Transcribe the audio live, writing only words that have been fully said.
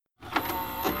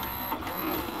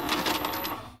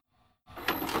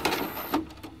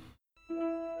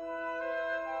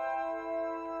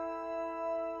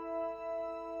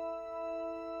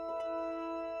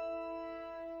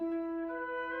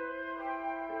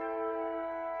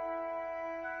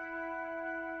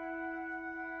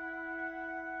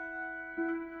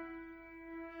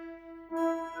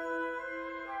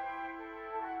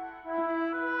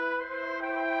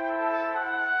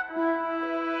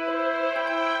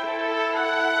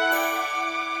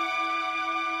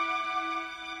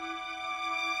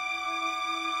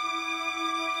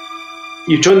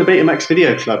You've joined the Betamax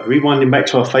Video Club, rewinding back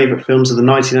to our favourite films of the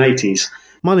 1980s.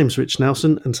 My name's Rich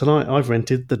Nelson, and tonight I've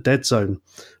rented The Dead Zone.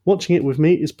 Watching it with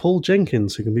me is Paul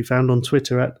Jenkins, who can be found on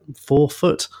Twitter at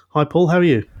 4foot. Hi Paul, how are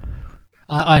you?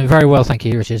 I'm very well, thank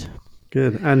you, Richard.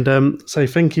 Good. And so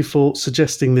thank you for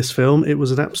suggesting this film. It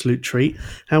was an absolute treat.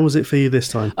 How was it for you this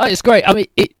time? It's great. I mean,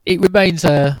 it remains,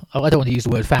 I don't want to use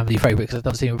the word family favourite because it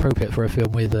doesn't seem appropriate for a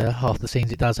film with half the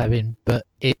scenes it does have in, but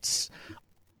it's,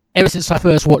 ever since I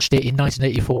first watched it in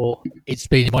 1984, it's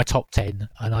been in my top 10,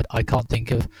 and I can't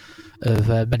think of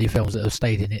many films that have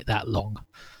stayed in it that long.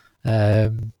 I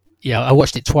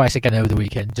watched it twice again over the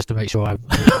weekend just to make sure I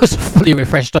was fully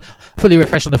refreshed on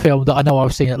the film that I know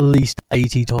I've seen at least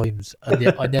 80 times, and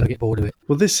yet I never get bored of it.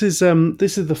 Well, this is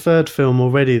the third film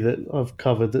already that I've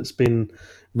covered that's been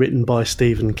written by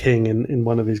Stephen King in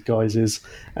one of his guises,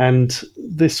 and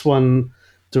this one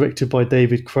directed by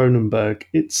David Cronenberg.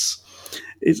 It's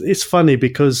funny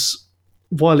because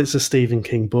while it's a Stephen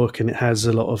King book and it has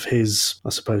a lot of his, I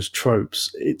suppose,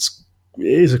 tropes, it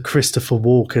is a Christopher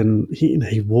Walken.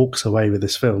 He walks away with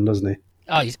this film, doesn't he?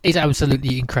 Oh, he's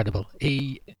absolutely incredible.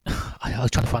 I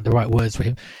was trying to find the right words for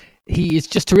him. He is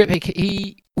just terrific.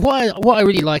 What I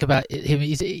really like about him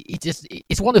is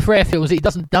it's one of the rare films that he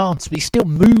doesn't dance, but he still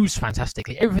moves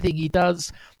fantastically. Everything he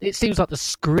does, it seems like the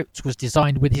script was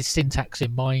designed with his syntax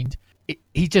in mind.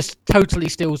 He just totally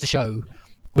steals the show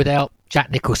without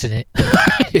Jack Nicholson in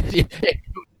it.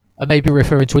 I may be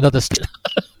referring to another.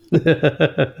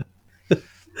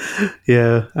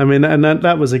 Yeah, I mean, and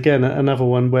that was again another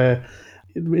one where,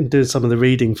 in doing some of the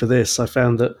reading for this, I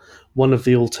found that one of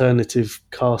the alternative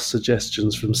cast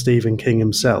suggestions from Stephen King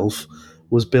himself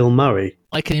was Bill Murray.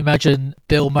 I can imagine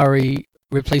Bill Murray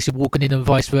replacing Walken in and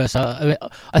vice versa. I mean,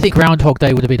 I think Groundhog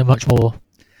Day would have been a much more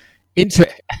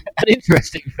an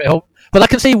interesting film. But I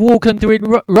can see Walken doing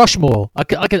Rushmore. I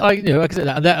can say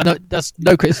that. And that's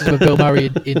no criticism of Bill Murray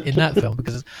in that film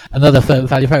because it's another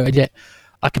value favorite. And yet,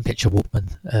 I can picture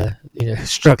Walkman,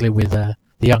 struggling with the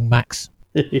young Max.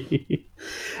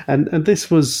 and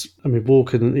this was, I mean,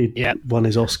 Walken, he won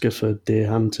his Oscar for Deer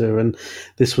Hunter, and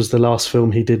this was the last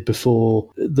film he did before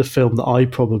the film that I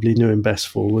probably knew him best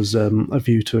for was A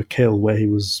View to a Kill, where he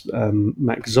was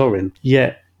Max Zorin.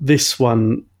 Yet this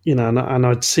one, and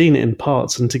I'd seen it in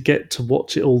parts, and to get to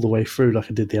watch it all the way through like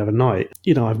I did the other night,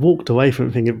 I walked away from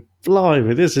it thinking,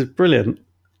 blimey, this is brilliant.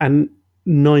 And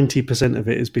 90% of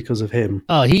it is because of him.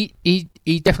 Oh, he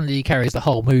definitely carries the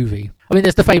whole movie. I mean,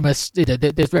 there's the famous,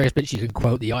 there's various bits you can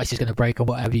quote, the ice is going to break or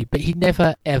what have you, but he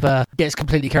never, ever gets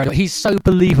completely carried away. He's so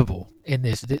believable in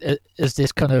this, as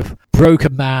this kind of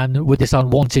broken man with this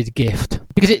unwanted gift.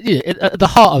 Because at the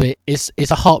heart of it is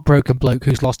a heartbroken bloke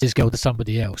who's lost his girl to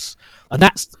somebody else. And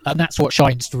that's what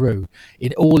shines through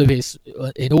in all of his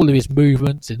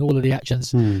movements, in all of the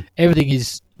actions. Everything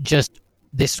is just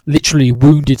this literally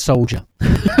wounded soldier.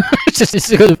 Just this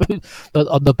sort of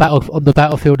on the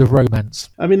battlefield of romance.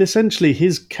 I mean, essentially,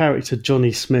 his character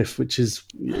Johnny Smith, which is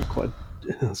quite,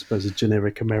 I suppose, a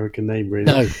generic American name,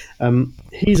 really. No.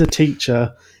 He's a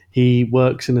teacher. He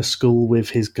works in a school with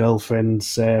his girlfriend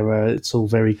Sarah. It's all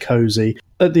very cozy.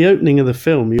 At the opening of the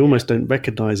film, you almost don't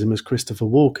recognise him as Christopher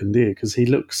Walken, do you? Because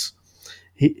the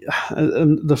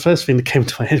first thing that came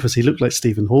to my head was he looked like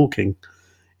Stephen Hawking.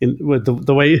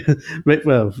 The way,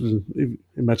 well,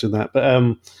 imagine that.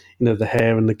 But the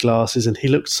hair and the glasses, and he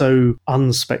looked so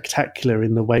unspectacular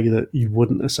in the way that you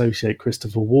wouldn't associate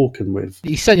Christopher Walken with.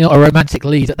 He's certainly not a romantic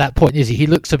lead at that point, is he? He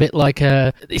looks a bit like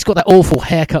he's got that awful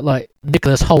haircut like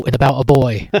Nicholas Hoult in About a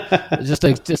Boy. just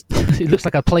he looks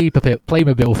like a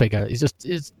Playmobil figure.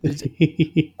 It's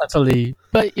utterly,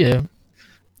 but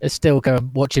still go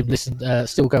and watch him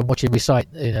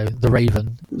recite, The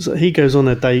Raven. So he goes on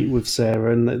a date with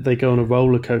Sarah, and they go on a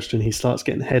roller coaster, and he starts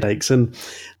getting headaches, and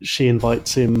she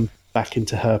invites him back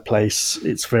into her place.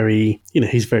 It's very,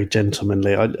 he's very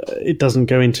gentlemanly. It doesn't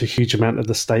go into a huge amount of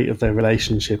the state of their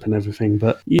relationship and everything,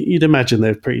 but you'd imagine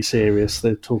they're pretty serious.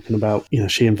 They're talking about,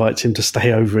 she invites him to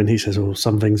stay over, and he says,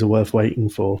 some things are worth waiting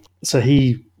for. So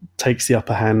he takes the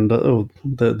upper hand,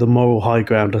 the moral high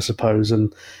ground, I suppose,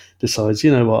 and decides,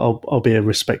 I'll be a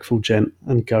respectful gent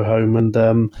and go home. And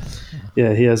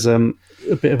he has a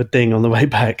bit of a ding on the way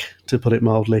back, to put it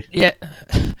mildly. Yeah,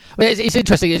 well, it's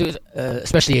interesting,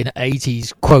 especially in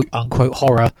 80s quote unquote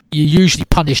horror. You're usually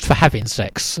punished for having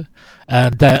sex,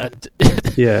 and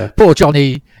poor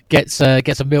Johnny gets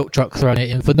a milk truck thrown at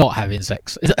him for not having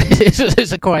sex.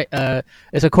 It's quite an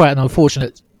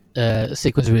unfortunate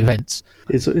sequence of events.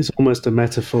 It's almost a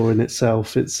metaphor in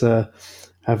itself. It's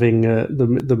having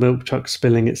the milk truck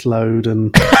spilling its load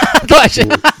and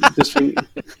just think,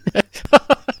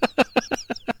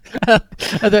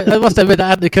 I must admit that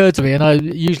hadn't occurred to me, and I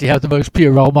usually have the most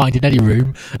puerile mind in any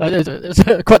room.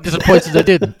 It's quite disappointed I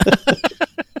didn't.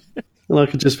 And I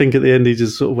could just think at the end he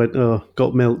just sort of went, "Oh,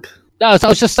 got milk." No, I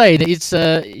was just saying, it's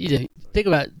the thing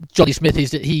about Johnny Smith is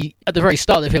that he, at the very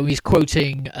start of the film, he's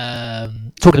quoting,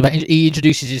 talking about, he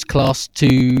introduces his class to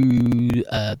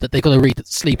that they've got to read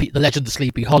The Legend of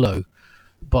Sleepy Hollow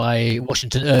by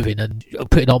Washington Irving, and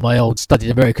putting on my old studied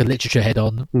American literature head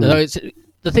on. It's,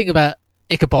 the thing about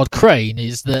Ichabod Crane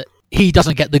is that he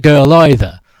doesn't get the girl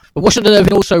either. But Washington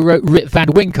Irving also wrote Rip Van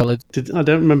Winkle. I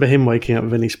don't remember him waking up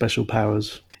with any special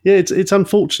powers. Yeah, it's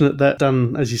unfortunate that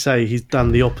done, as you say, he's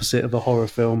done the opposite of a horror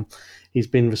film. He's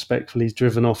been respectful. He's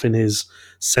driven off in his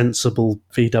sensible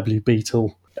VW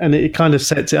Beetle. And it kind of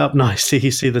sets it up nicely.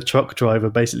 You see the truck driver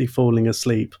basically falling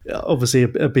asleep. Obviously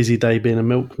a busy day being a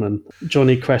milkman.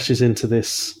 Johnny crashes into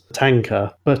this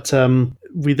tanker. But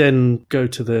we then go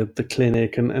to the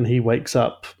clinic and he wakes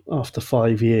up after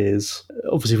 5 years.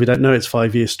 Obviously we don't know it's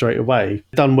 5 years straight away.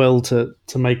 Done well to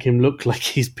make him look like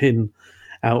he's been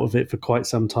out of it for quite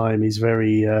some time. He's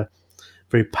very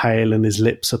pale and his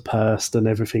lips are pursed and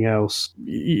everything else.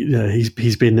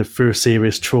 He's been through a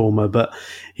serious trauma, but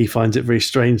he finds it very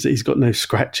strange that he's got no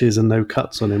scratches and no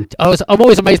cuts on him. I'm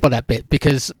always amazed by that bit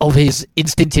because of his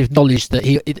instinctive knowledge that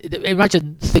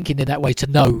imagine thinking in that way, to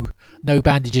know no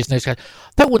bandages, no scratches.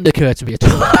 That wouldn't occur to me at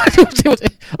all.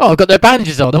 Oh, I've got no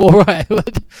bandages on, I'm all right.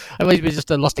 I maybe just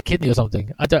lost a kidney or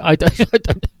something. I don't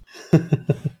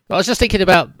I was just thinking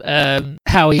about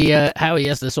how he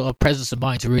has the sort of presence of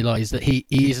mind to realise that he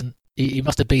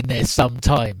must have been there some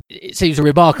time. It seems a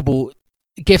remarkable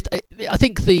gift. I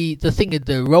think the thing in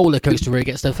the roller coaster where he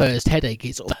gets the first headache,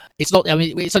 it's not. I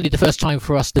mean, it's only the first time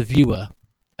for us, the viewer,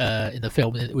 in the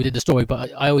film within the story.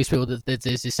 But I always feel that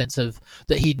there's this sense of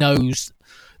that he knows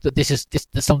that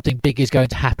that something big is going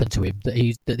to happen to him, that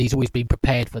he's always been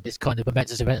prepared for this kind of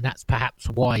momentous event, and that's perhaps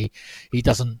why he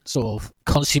doesn't sort of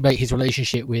consummate his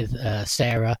relationship with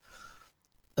Sarah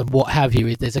and what have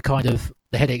you. There's a kind of,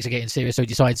 the headaches are getting serious, so he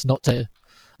decides not to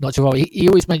roll. He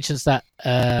always mentions that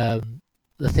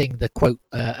the quote,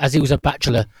 as he was a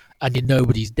bachelor and in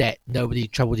nobody's debt, nobody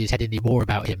troubled his head anymore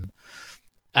about him.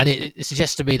 And it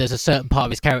suggests to me there's a certain part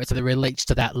of his character that relates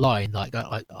to that line, like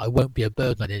I won't be a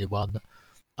burden on anyone.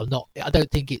 I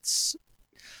don't think it's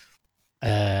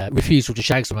refusal to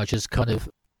shag so much as kind of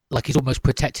like he's almost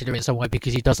protected her in some way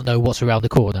because he doesn't know what's around the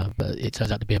corner, but it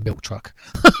turns out to be a milk truck.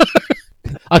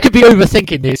 I could be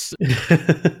overthinking this.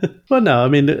 Well, no, I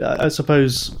mean, I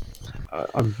suppose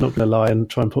I'm not going to lie and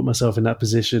try and put myself in that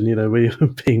position. We're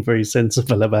being very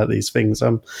sensible about these things.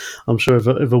 I'm sure if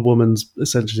a woman's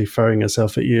essentially throwing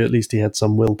herself at you, at least he had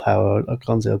some willpower. I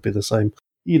can't say I'd be the same.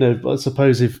 I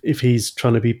suppose if he's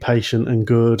trying to be patient and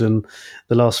good, and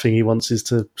the last thing he wants is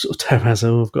to sort of tell around and say,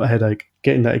 "Oh, I've got a headache,"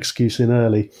 getting that excuse in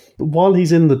early. But while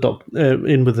he's in with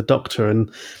the doctor,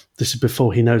 and this is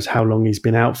before he knows how long he's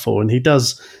been out for, and he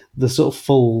does the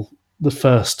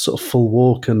first sort of full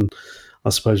walk, and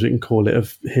I suppose we can call it,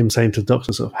 of him saying to the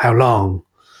doctor, sort of, "How long?"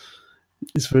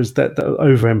 It's for that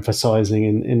overemphasizing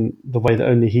in the way that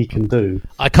only he can do.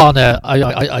 I can't.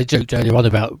 I joked earlier on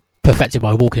about perfecting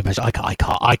my walking impression.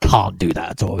 I can't do that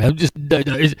at all. I'm just no.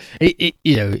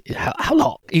 How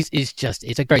long?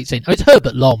 It's a great scene. It's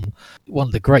Herbert Lom, one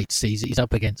of the greats he's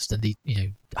up against, and he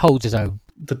holds his own.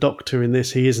 The doctor in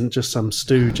this, he isn't just some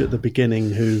stooge at the beginning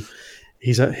who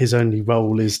his only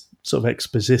role is sort of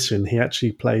exposition. He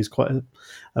actually plays quite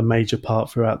a major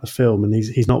part throughout the film, and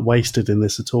he's not wasted in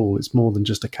this at all. It's more than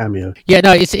just a cameo. Yeah,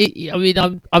 no,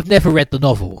 I've never read the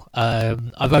novel.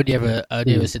 I've only ever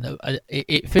seen it.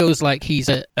 It feels like he's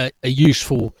a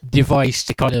useful device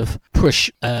to kind of push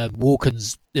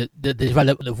Walken's the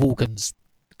development of Walken's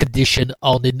condition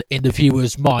on in the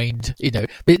viewer's mind, but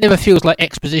it never feels like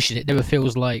exposition. It never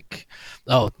feels like,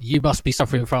 oh, you must be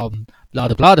suffering from blah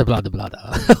blah blah blah blah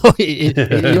blah.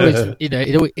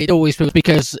 It always feels,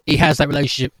 because he has that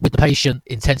relationship with the patient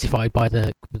intensified by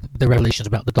the revelations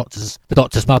about the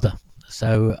doctor's mother.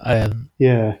 So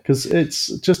yeah, because it's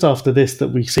just after this that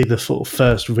we see the sort of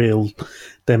first real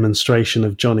demonstration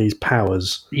of Johnny's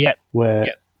powers. Yeah,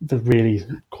 where they're really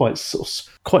quite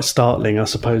startling, I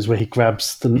suppose, where he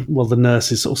grabs the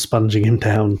nurse is sort of sponging him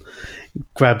down,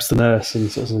 grabs the nurse and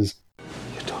sort of says,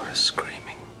 "Your daughter's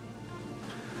screaming.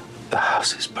 The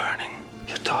house is burning.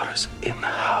 Your daughter's in the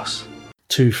house."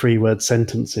 2 3-word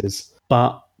sentences,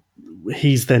 but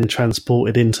he's then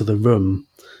transported into the room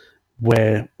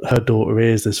where her daughter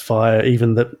is. There's fire.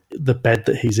 Even the bed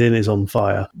that he's in is on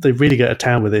fire. They really go to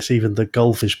town with this. Even the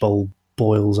goldfish bowl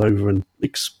boils over and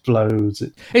explodes.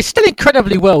 It's still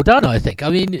incredibly well done, I think. I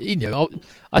mean,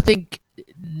 I think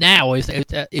now if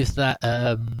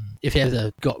that if it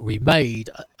ever got remade,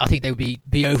 I think they would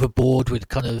be overboard with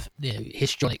kind of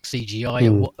histrionic CGI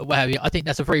and what have you. I think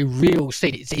that's a very real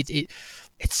scene.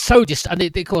 It's so just, and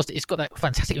of course it's got that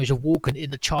fantastic image of Walken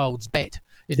in the child's bed.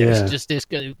 It's just this.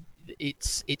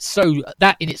 It's so,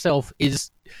 that in itself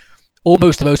is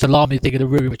almost the most alarming thing in the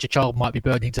room in which a child might be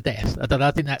burning to death.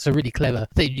 I think that's a really clever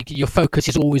thing. Your focus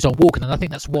is always on Walken, and I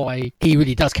think that's why he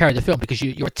really does carry the film, because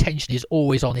your attention is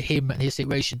always on him and his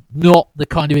situation, not the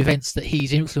kind of events that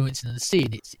he's influencing and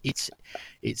seeing.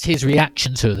 It's his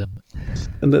reaction to them,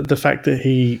 and the fact that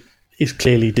he is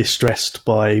clearly distressed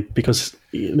because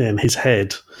in his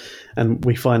head, and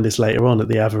we find this later on at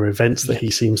the other events that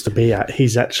he seems to be at,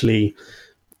 he's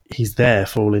there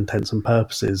for all intents and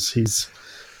purposes.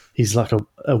 He's like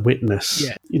a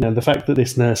witness. The fact that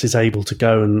this nurse is able to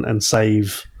go and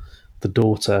save the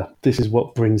daughter, this is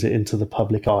what brings it into the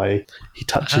public eye. He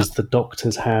touches the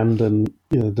doctor's hand, and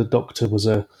the doctor was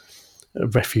a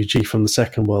refugee from the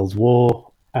Second World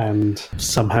War, and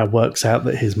somehow works out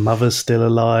that his mother's still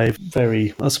alive.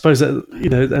 I suppose that,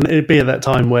 and it'd be at that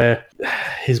time where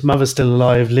his mother's still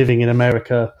alive, living in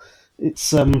America.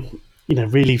 It's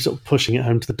really sort of pushing it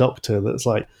home to the doctor that's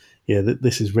like,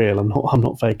 this is real. I'm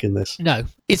not faking this. No,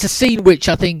 it's a scene which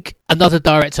I think another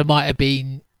director might have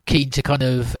been keen to kind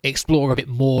of explore a bit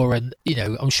more, and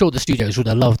I'm sure the studios would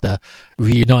have loved the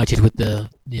reunited with the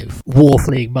war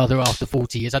fleeing mother after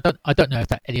 40 years. I don't know if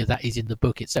any of that is in the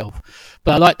book itself,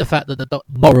 but I like the fact that the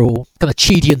moral kind of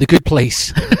Chidi and the Good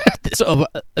Place sort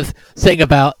of thing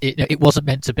about it wasn't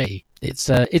meant to be. It's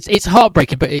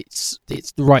heartbreaking, but it's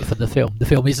right for the film. The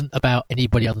film isn't about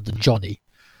anybody other than Johnny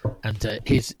and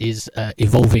his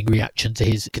evolving reaction to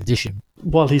his condition.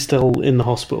 While he's still in the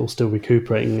hospital, still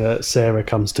recuperating, Sarah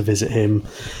comes to visit him.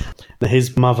 Now,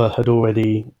 his mother had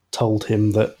already told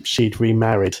him that she'd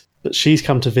remarried, but she's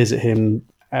come to visit him,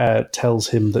 tells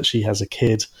him that she has a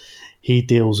kid. He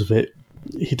deals with it.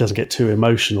 He doesn't get too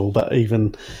emotional, but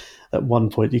even at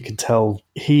one point you can tell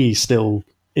he's still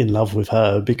in love with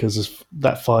her, because of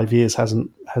that 5 years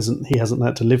he hasn't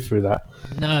had to live through that.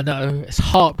 No, it's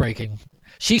heartbreaking.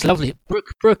 She's lovely.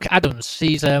 Brooke Adams.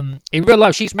 She's in real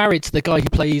life, she's married to the guy who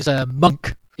plays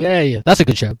Monk. Yeah, that's a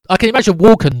good show. I can imagine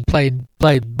Walken playing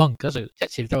Monk. That's a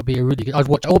detective. That would be a really good. I'd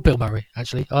watch, or Bill Murray,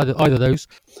 actually. Either of those.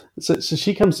 So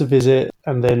she comes to visit,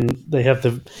 and then they have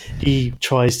he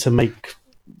tries to make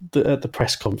at the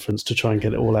press conference to try and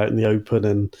get it all out in the open,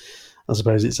 and I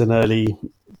suppose it's an early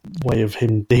way of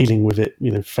him dealing with it,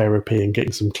 therapy and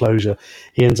getting some closure.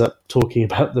 He ends up talking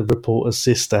about the reporter's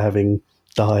sister having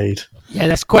died. Yeah,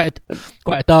 that's quite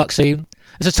a dark scene.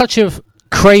 There's a touch of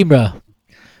Kramer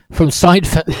from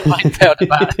Seinfeld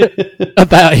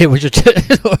about him, which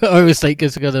I always think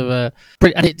is kind of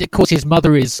and of course his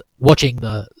mother is watching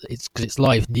because it's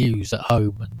live news at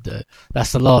home, and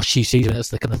that's the last she sees, and that's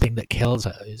the kind of thing that kills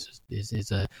her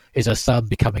is her son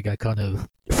becoming a kind of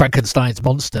Frankenstein's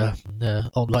monster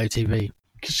on live TV.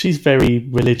 Because she's very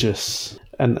religious,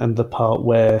 and the part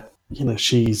where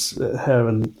she's her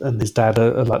and his dad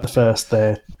are like the first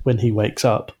there when he wakes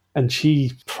up, and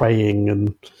she's praying,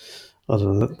 and I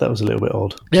don't know, that was a little bit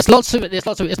odd. There's lots of it,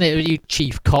 isn't it? The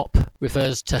chief cop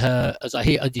refers to her as I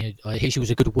hear she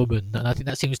was a good woman, and I think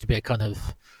that seems to be a kind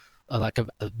of like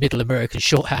a middle American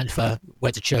shorthand for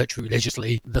went to church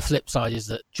religiously. The flip side is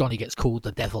that Johnny gets called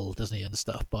the devil, doesn't he, and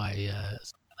stuff by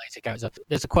later characters.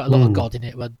 There's quite a lot of God in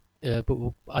it, but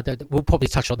we'll probably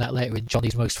touch on that later in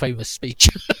Johnny's most famous speech.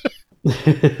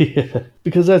 Yeah,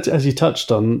 because as you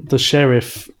touched on, the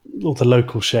sheriff, or the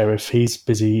local sheriff, he's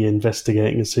busy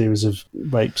investigating a series of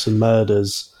rapes and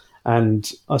murders,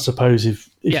 and I suppose if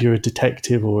you're a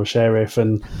detective or a sheriff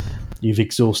and you've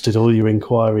exhausted all your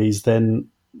inquiries, then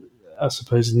I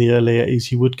suppose in the early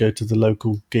 80s you would go to the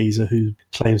local geezer who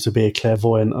claims to be a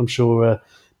clairvoyant. I'm sure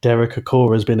Derek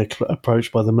Okora has been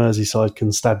approached by the Merseyside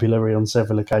Constabulary on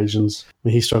several occasions. I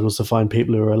mean, he struggles to find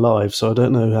people who are alive, so I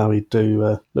don't know how he'd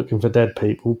do looking for dead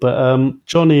people. But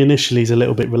Johnny initially is a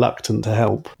little bit reluctant to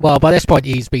help. Well, by this point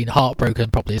he's been heartbroken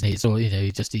properly, isn't he? So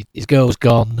his girl's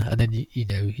gone, and then he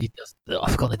does.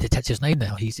 I've forgotten the detective's name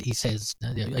now. He says,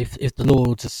 if the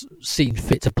Lord has seen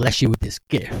fit to bless you with this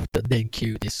gift, and then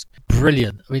cue this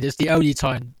brilliant. I mean, it's the only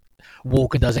time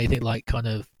Walken does anything like kind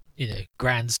of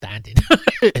grandstanding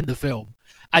in the film,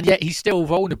 and yet he's still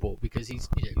vulnerable because he's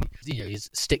his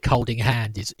stick holding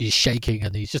hand is shaking,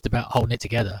 and he's just about holding it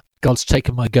together. God's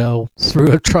taken my girl,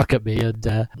 threw a truck at me, and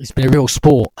it's been a real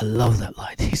sport. I love that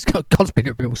line. God's been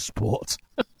a real sport.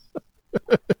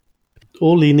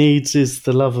 All he needs is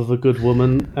the love of a good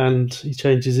woman, and he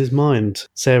changes his mind.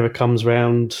 Sarah comes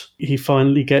round. He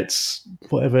finally gets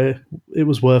whatever it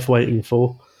was worth waiting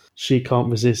for. she can't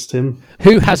resist him.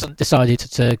 Who hasn't decided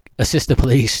to assist the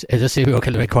police in a serial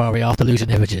killer inquiry after losing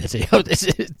their virginity?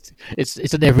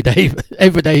 It's an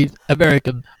everyday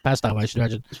American pastime, I should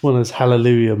imagine. It's one of those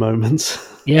hallelujah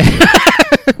moments. Yeah.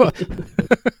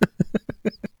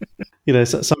 You know,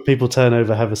 some people turn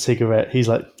over, have a cigarette. He's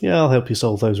like, yeah, I'll help you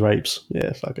solve those rapes.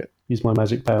 Yeah, fuck it. Use my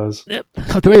magic powers. Yep.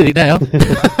 I'll do anything now.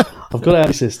 I've got it out of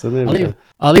your system. There we go.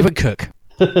 I'll even cook.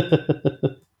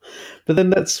 But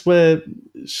then that's where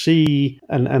she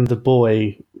and the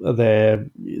boy are there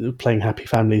playing happy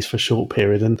families for a short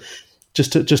period. And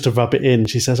just to rub it in,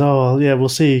 she says, oh, yeah, we'll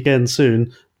see you again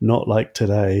soon. Not like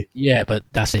today. Yeah, but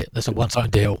that's it. That's a one-time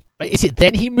deal. Is it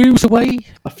then he moves away?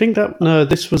 I think no,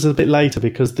 this was a bit later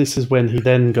because this is when he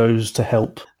then goes to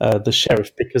help the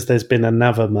sheriff because there's been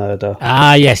another murder.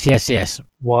 Ah, yes.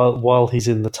 While he's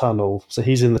in the tunnel. So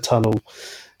he's in the tunnel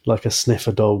like a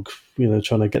sniffer dog, you know,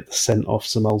 trying to get the scent off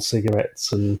some old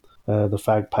cigarettes and the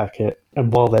fag packet.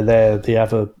 And while they're there,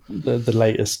 the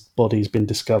latest body's been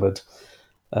discovered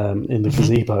in the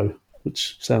gazebo,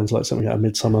 which sounds like something out of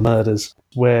Midsummer Murders,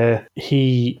 where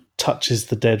he touches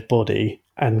the dead body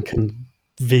and can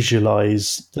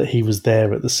visualize that he was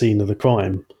there at the scene of the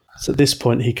crime. So at this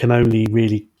point, he can only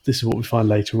really, this is what we find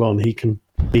later on, he can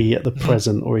be at the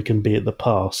present or he can be at the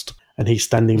past. And he's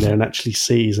standing there and actually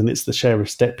sees, and it's the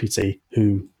sheriff's deputy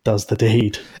who does the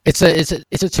deed. It's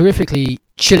a terrifically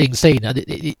chilling scene, and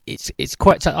it's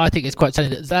quite. I think it's quite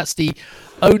telling. That's the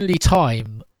only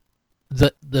time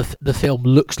that the film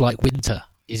looks like winter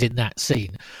is in that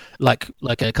scene, like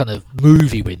a kind of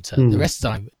movie winter. The rest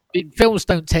of the time, films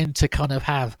don't tend to kind of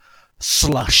have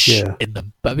slush in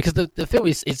them, but because the film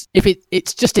is if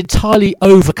it's just entirely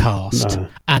overcast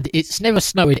and it's never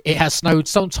snowed. It has snowed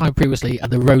sometime previously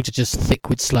and the roads are just thick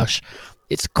with slush.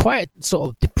 It's quite a sort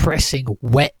of depressing,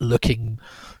 wet looking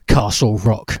Castle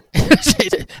Rock.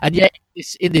 And yet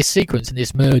in this sequence, in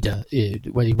this murder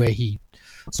where he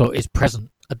sort of is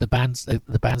present at the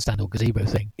bandstand or gazebo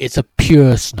thing, it's a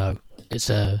pure snow.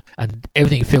 And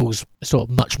everything feels sort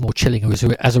of much more chilling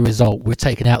as a result. We're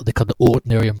taking out the kind of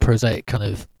ordinary and prosaic kind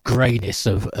of greyness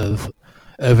of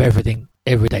everything,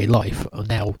 everyday life. Oh,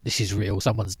 now this is real.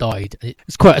 Someone's died.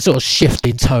 It's quite a sort of shift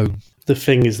in tone. The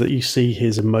thing is that you see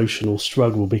his emotional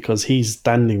struggle because he's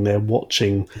standing there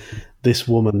watching this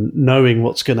woman, knowing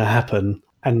what's going to happen,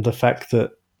 and the fact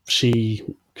that she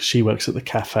works at the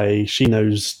cafe. She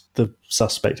knows the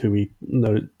suspect who we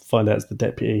find out is the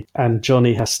deputy, and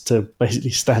Johnny has to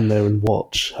basically stand there and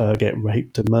watch her get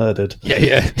raped and murdered.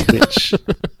 Yeah. Which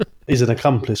is an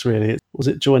accomplice, really. Was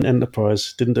it joint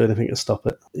enterprise? Didn't do anything to stop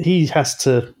it. He has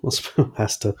to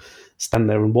stand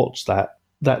there and watch that.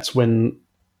 That's when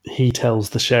he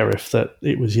tells the sheriff that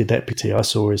it was your deputy. I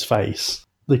saw his face.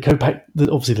 They go back.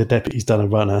 Obviously, the deputy's done a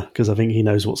runner because I think he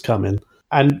knows what's coming.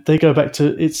 And they go back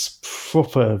to it's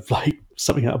proper like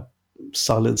something out of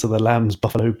Silence of the Lambs,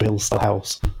 Buffalo Bill's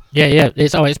house. Yeah.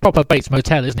 It's proper Bates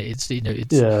Motel, isn't it?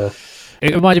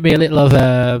 It reminded me a little of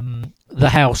the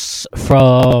house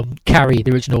from Carrie,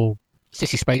 the original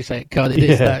Sissy Spacek. Kind of, it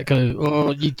is that kind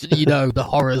of you know the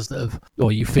horrors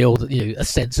or you feel that a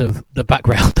sense of the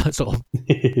background. That sort of.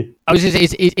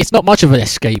 It's not much of an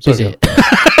escape, is it?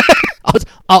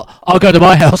 I'll go to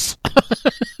my house.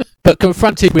 But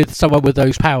confronted with someone with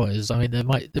those powers, I mean,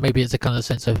 maybe it's a kind of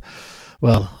sense of,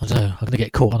 well, I don't know, I'm going to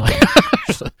get caught, aren't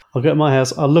I? I'll go to my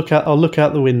house. I'll look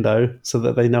out the window so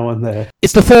that they know I'm there.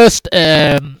 It's the first.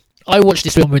 I watched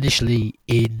this film initially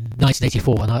in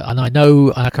 1984, and I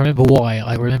know, and I can remember why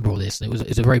I remember all this. And it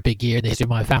was a very big year in the history of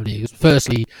my family.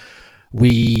 Firstly,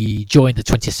 we joined the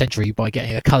 20th century by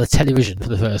getting a colour television for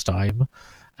the first time,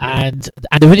 and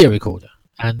a video recorder.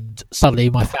 And suddenly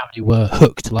my family were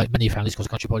hooked, like many families across the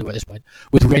country probably by this point,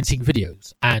 with renting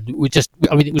videos. And it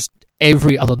was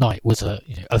every other night was a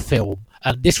film.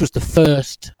 And this was the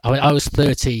first, I was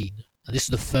 13, and this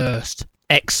was the first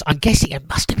X. I'm guessing it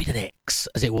must have been an X,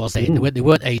 as it was then. They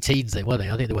weren't 18s then, were they?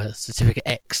 I think they were certificate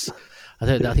X.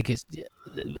 I think it's,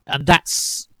 and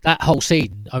that's that whole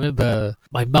scene. I remember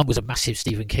my mum was a massive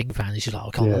Stephen King fan, and she's like, I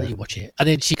can't let you watch it. And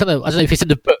then she kind of, I don't know if it's in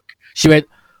the book, she went,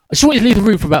 I just wanted to leave the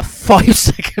room for about 5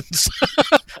 seconds.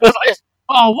 I was like,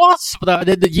 oh, what? But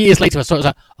then years later, I was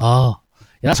like, oh, yeah,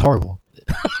 that's horrible.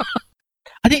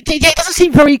 And it doesn't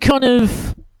seem very kind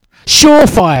of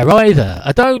surefire either.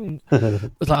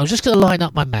 I was just going to line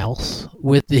up my mouth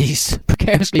with these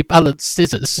precariously balanced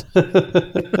scissors.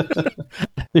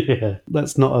 Yeah,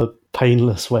 that's not a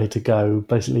painless way to go,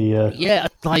 basically. Yeah,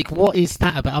 like, what is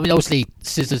that about? I mean, obviously,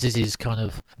 scissors is his kind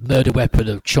of murder weapon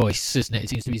of choice, isn't it? It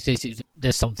seems to be,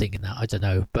 there's something in that, I don't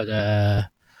know. But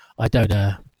I don't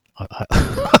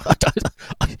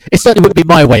it certainly wouldn't be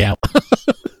my way out.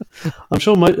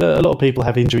 sure a lot of people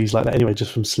have injuries like that anyway,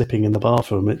 just from slipping in the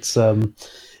bathroom. It's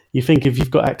you think if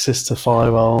you've got access to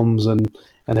firearms and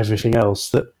everything else,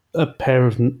 that a pair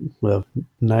of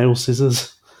nail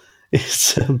scissors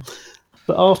is.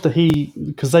 But after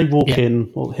because they walk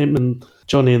in, well, him and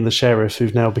Johnny and the sheriff,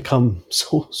 who've now become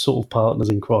sort of partners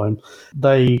in crime,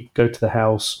 they go to the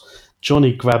house.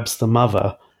 Johnny grabs the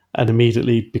mother, and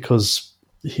immediately, because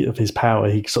of his power,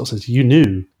 he sort of says, "You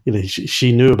knew,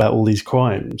 she knew about all these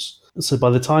crimes." So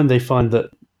by the time they find that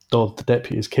Dodd, the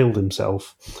deputy, has killed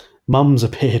himself, Mum's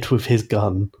appeared with his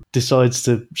gun, decides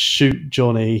to shoot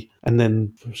Johnny, and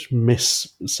then miss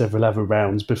several other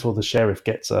rounds before the sheriff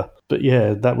gets her. But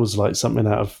yeah, that was like something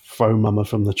out of Throw Mama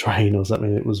from the Train or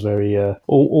something. It was very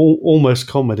almost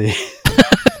comedy.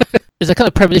 There's a kind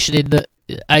of premonition in that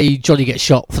Johnny gets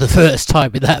shot for the first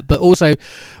time in that, but also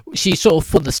she's sort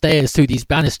of on the stairs through these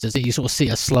banisters, and you sort of see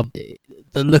a slump.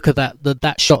 The look of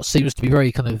that shot seems to be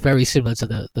very similar to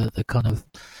the kind of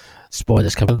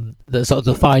spoilers coming. The sort of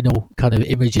the final kind of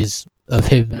images of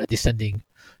him descending,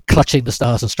 clutching the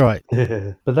stars and stripes.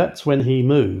 Yeah, but that's when he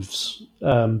moves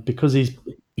because he's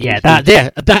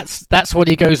that's when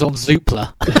he goes on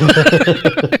Zoopla.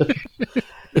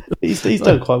 He's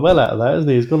done quite well out of that, hasn't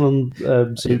he? He's gone on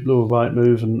Zoopla or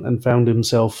Rightmove and found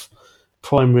himself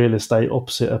prime real estate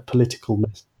opposite a political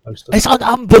poster. It's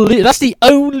unbelievable. That's the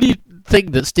only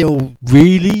thing that's still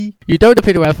really... You don't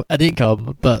appear to have an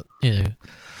income, but,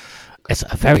 it's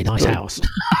a very nice house.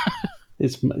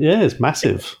 It's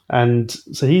massive. And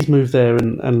so he's moved there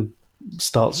and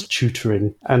starts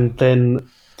tutoring. And then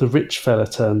the rich fella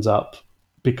turns up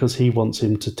because he wants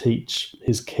him to teach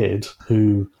his kid,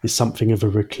 who is something of a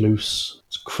recluse.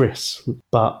 It's Chris.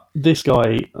 But this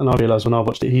guy, and I realised when I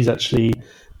watched it, he's actually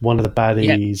one of the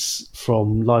baddies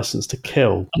from License to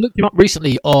Kill. I looked him up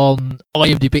recently on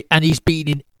IMDb, and he's been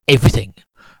in everything.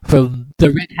 From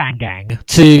the Red Hand Gang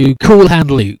to Cool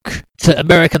Hand Luke to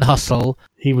American Hustle.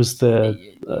 He was the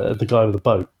guy with the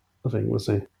boat, I think, was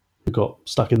he? Who got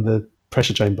stuck in the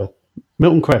pressure chamber.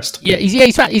 Milton Crest. Yeah,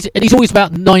 he's always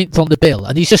about ninth on the bill,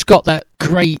 and he's just got that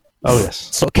great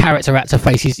sort of character actor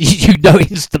face. You know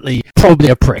instantly, probably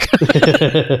a prick.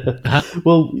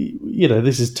 Well,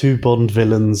 this is two Bond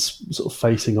villains sort of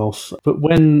facing off. But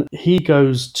when he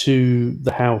goes to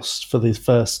the house for his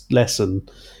first lesson,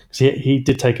 he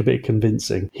did take a bit of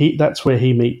convincing. That's where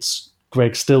he meets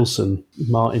Greg Stilson,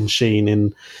 Martin Sheen,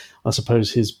 in, I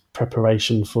suppose, his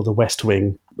preparation for The West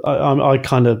Wing.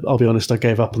 I'll be honest, I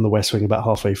gave up on The West Wing about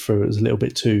halfway through. It was a little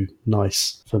bit too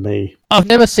nice for me. I've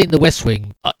never seen The West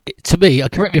Wing. To me,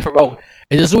 correct me if I'm wrong,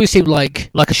 it has always seemed like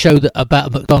a show about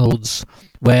a McDonald's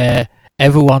where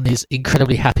everyone is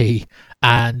incredibly happy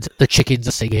and the chickens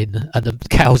are singing and the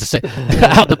cows are singing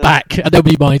out the back and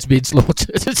nobody minds being slaughtered.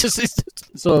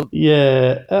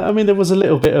 Yeah, I mean, there was a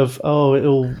little bit of, it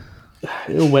all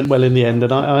went well in the end,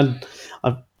 and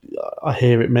I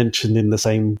hear it mentioned in the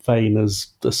same vein as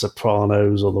The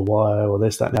Sopranos or The Wire or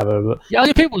this, that, and the other. But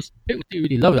yeah, people do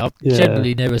really love it. I've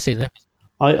generally never seen it.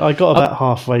 I got about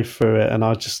halfway through it, and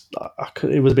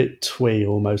it was a bit twee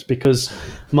almost, because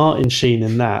Martin Sheen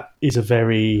in that is a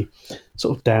very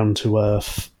sort of down to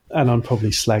earth, and I'm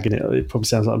probably slagging it. It probably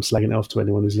sounds like I'm slagging it off to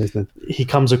anyone who's listening. He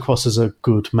comes across as a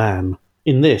good man.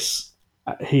 In this,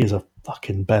 he is a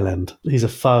fucking bellend. He's a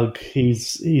thug.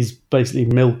 He's basically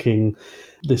milking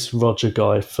this Roger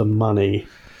guy for money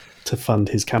to fund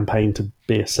his campaign to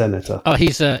be a senator. Oh,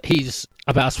 he's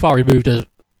about as far removed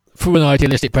from an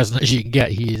idealistic president as you can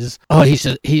get. He's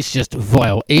just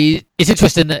vile. It's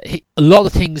interesting that a lot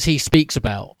of the things he speaks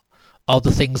about are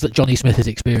the things that Johnny Smith is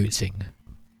experiencing.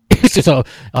 It's just,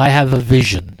 I have a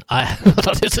vision.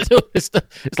 It's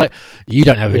like, you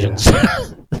don't have visions.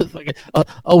 It's like,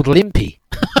 old Limpy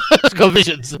has got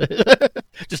visions.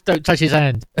 Just don't touch his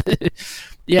hand.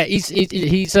 Yeah,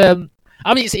 he's.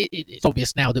 I mean, it's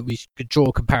obvious now that we could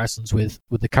draw comparisons with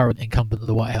the current incumbent of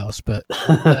the White House, but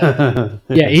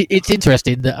it's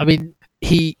interesting that, I mean,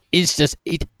 he is just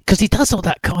because he does all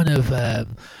that kind of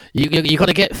you got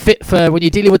to get fit for when you're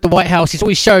dealing with the White House. He's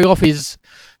always showing off his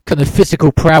kind of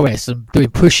physical prowess and doing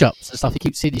push-ups and stuff. You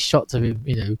keep seeing these shots of him,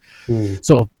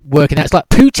 sort of working out. It's like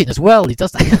Putin as well. He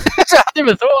does that. I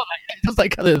never thought that. He does that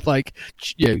kind of like,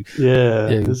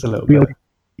 there's a little bit.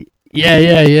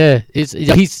 Yeah. It's a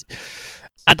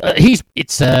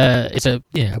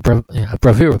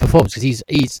bravura performance, because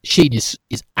Sheen is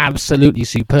absolutely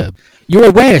superb. You're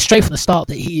aware straight from the start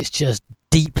that he is just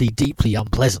deeply, deeply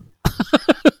unpleasant,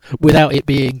 without it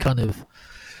being kind of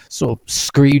sort of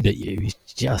screamed at you. He's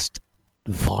just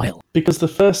vile. Because the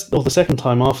first or the second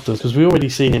time after, because we already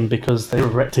seen him because they were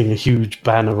erecting a huge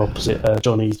banner opposite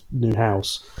Johnny's new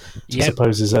house, which I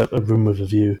suppose is a room with a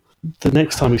view. the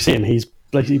next time we see him, he's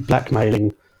basically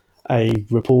blackmailing a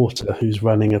reporter who's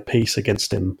running a piece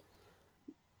against him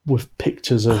with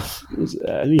pictures of,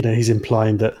 he's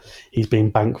implying that he's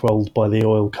being bankrolled by the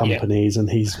oil companies and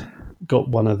he's got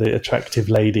one of the attractive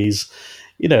ladies.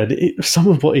 Some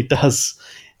of what he does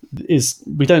is,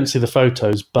 we don't see the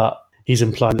photos, but he's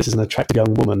implying this is an attractive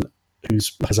young woman who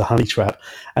has a honey trap,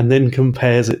 and then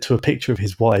compares it to a picture of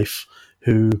his wife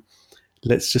who,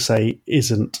 let's just say,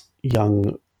 isn't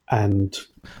young and...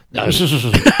 No.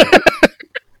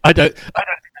 I don't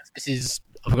think this is...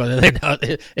 I've got to think.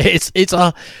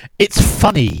 It's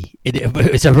funny.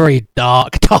 It's a very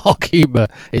dark humour.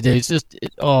 It's just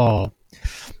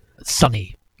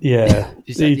sunny. Yeah,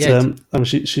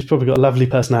 she's probably got a lovely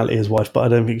personality, his wife, but I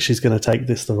don't think she's going to take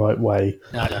this the right way.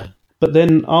 No. But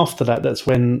then after that, that's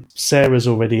when Sarah's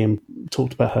already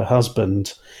talked about her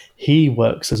husband. He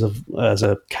works as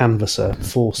a canvasser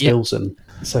for Stilson,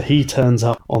 so he turns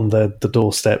up on the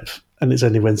doorstep. And it's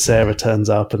only when Sarah turns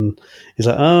up and he's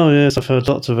like, "Oh yes, I've heard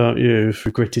lots about you,"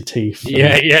 through gritted teeth.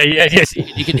 Yes.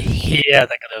 You can hear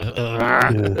that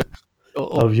kind of.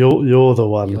 You're the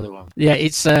one. Yeah,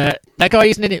 it's that guy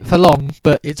isn't in it for long,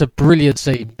 but it's a brilliant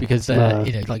scene because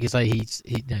like you say,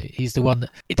 he's the one that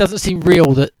it doesn't seem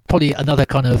real. That probably another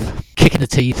kind of kick in the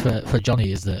teeth for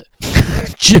Johnny is that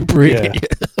gibbering. Yeah.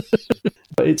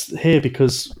 But it's here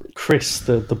because Chris,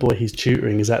 the boy he's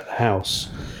tutoring, is at the house.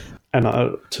 And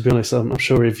to be honest, I'm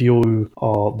sure if you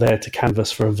are there to canvass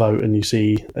for a vote and you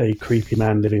see a creepy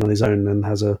man living on his own and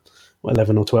has a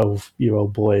 11 or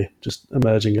 12-year-old boy just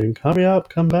emerging going, "Hurry up,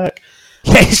 come back."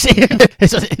 Yes,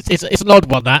 it's an odd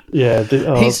one, that. Yeah,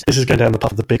 this is going down the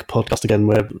path of the big podcast again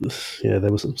where there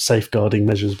were some safeguarding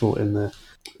measures brought in there.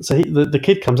 So the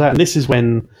kid comes out, and this is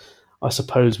when I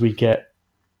suppose we get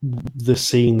the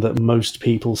scene that most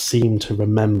people seem to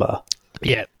remember.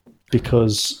 Yeah.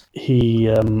 Because he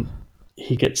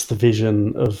gets the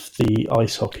vision of the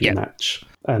ice hockey match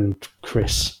and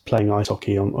Chris playing ice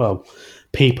hockey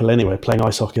people anyway playing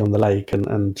ice hockey on the lake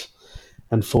and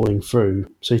falling through.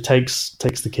 So he takes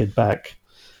the kid back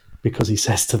because he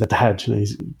says to the dad,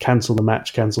 he's cancel the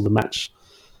match,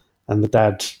 and the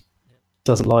dad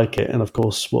doesn't like it. And of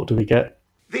course, what do we get?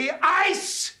 The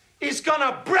ice is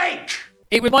gonna break.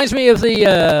 It reminds me of the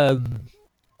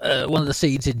one of the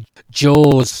scenes in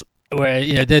Jaws. Where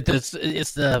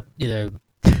it's the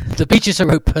the beaches are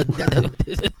open.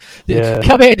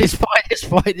 Come in, it's fine. It's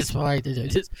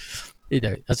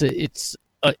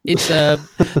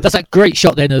that's that great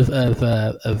shot then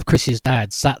of Chris's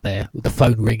dad sat there with the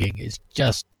phone ringing. It's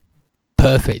just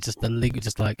perfect. Just the link,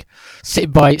 just like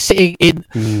sitting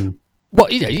in. What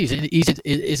he's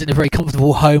in a very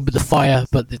comfortable home with the fire,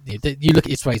 but you look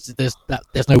at his face. There's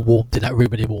no warmth in that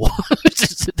room anymore.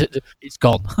 It's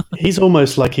gone. He's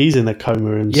almost like he's in a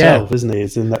coma himself, isn't he?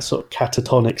 He's in that sort of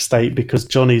catatonic state because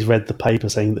Johnny's read the paper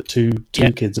saying that two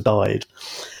kids have died,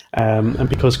 and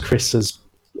because Chris has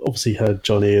obviously heard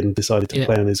Johnny and decided to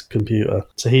play on his computer,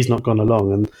 so he's not gone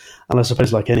along. And I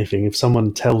suppose, like anything, if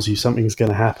someone tells you something's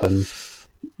going to happen,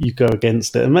 you go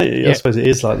against it. And maybe, I suppose it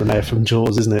is like the mayor from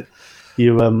Jaws, isn't it?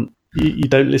 You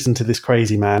don't listen to this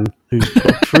crazy man who's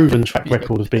got a proven track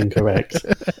record of being correct,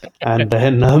 and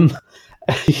then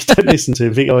you don't listen to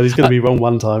him. Think, he's going to be wrong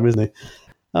one time, isn't he?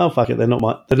 Oh, fuck it, they're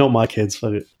not my kids.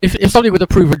 Fuck it. If somebody with a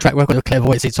proven track record of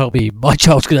clairvoyance told me my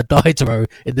child's going to die tomorrow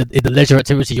in the leisure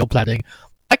activity you're planning,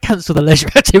 I cancel the leisure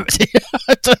activity.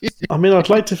 I mean, I'd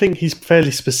like to think he's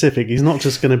fairly specific. He's not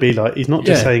just going to be like, he's not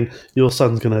just saying your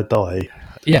son's going to die.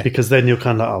 Yeah, because then you're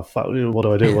kind of like, oh fuck, what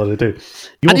do I do?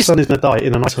 Your son is going to die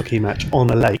in an ice hockey match on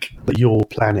a lake that you're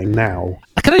planning now.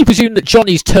 I can only presume that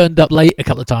Johnny's turned up late a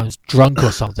couple of times, drunk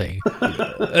or something.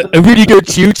 a really good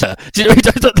tutor.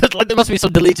 There must be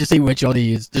some deleted scene where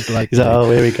Johnny is just like, he's like,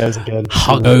 oh, here he goes again,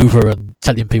 hungover and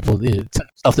telling people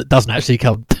stuff that doesn't actually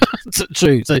come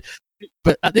true. So,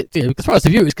 but as far as the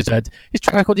viewer is concerned, his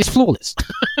track record is flawless.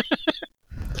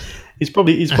 He's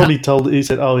probably told. He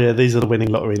said, "Oh yeah, these are the winning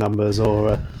lottery numbers,"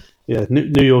 or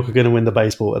New York are going to win the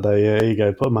baseball today. Yeah, here you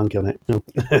go, put a monkey on it.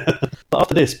 But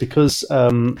after this, because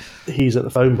he's at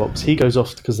the phone box, he goes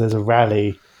off because there's a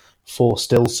rally for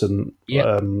Stilson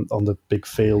on the big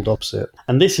field opposite,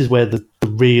 and this is where the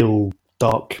real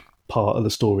dark part of the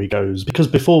story goes, because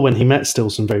before, when he met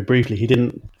Stilson very briefly, he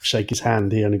didn't shake his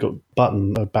hand. He only got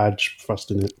a badge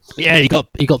thrust in it. Yeah, he got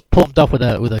pumped up with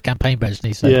a campaign badge, didn't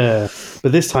he? So. Yeah,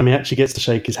 but this time he actually gets to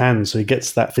shake his hand, so he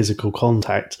gets that physical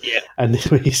contact. Yeah, and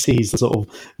he sees the sort of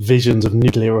visions of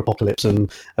nuclear apocalypse and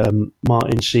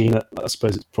Martin Sheen. I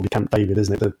suppose it's probably Camp David,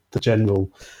 isn't it? The general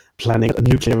planning a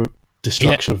nuclear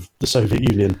destruction of the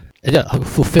Soviet Union.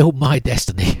 fulfill my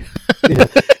destiny. Yeah.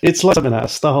 It's like something out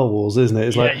of Star Wars, isn't it?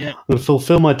 It's like, Yeah. I'm going to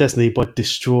fulfill my destiny by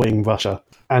destroying Russia.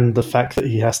 And the fact that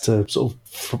he has to sort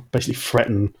of basically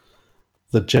threaten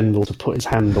the general to put his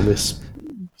hand on this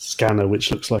scanner,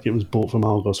 which looks like it was bought from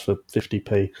Argos for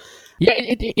 50p. Yeah,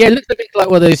 it looks a bit like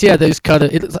one of those kind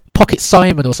of, it looks like Pocket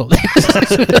Simon or something.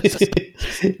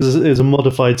 It was a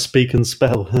modified speak and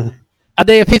spell. And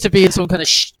they appear to be in some kind of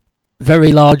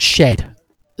very large shed.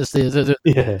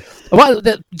 Yeah. Well,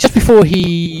 just before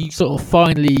he sort of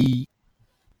finally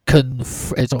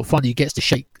gets to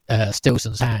shake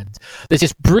Stilson's hand, there's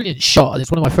this brilliant shot, and it's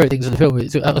one of my favourite things in the film.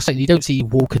 I was saying, you don't see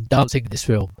Walken dancing in this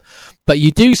film, but you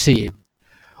do see him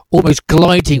almost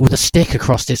gliding with a stick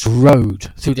across this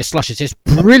road through the slush. It's this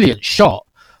brilliant shot.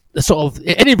 The sort of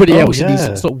anybody else in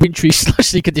these sort of wintry,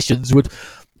 slushy conditions would.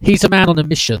 He's a man on a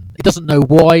mission. He doesn't know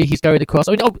why he's going across.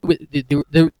 I mean,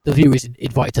 the viewer is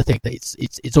invited to think that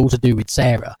it's all to do with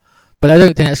Sarah, but I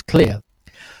don't think that's clear.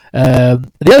 The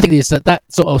other thing is that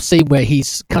sort of scene where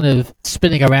he's kind of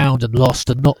spinning around and lost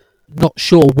and not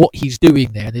sure what he's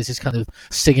doing there. And there's this kind of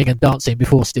singing and dancing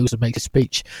before Stilson makes a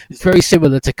speech. It's very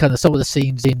similar to kind of some of the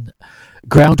scenes in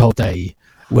Groundhog Day,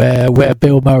 where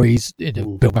Bill Murray's,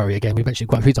 Bill Murray again, we mentioned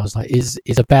quite a few times, like is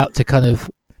about to kind of.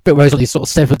 Bill Murray's on his sort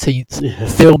of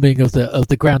 17th filming of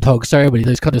the Groundhog Ceremony.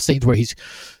 Those kind of scenes where he's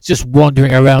just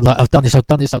wandering around like, I've done this. Like,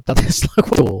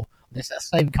 what all? It's that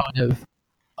same kind of.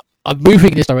 I'm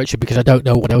moving in this direction because I don't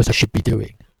know what else I should be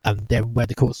doing. And then when,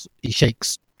 of course, he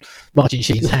shakes Martin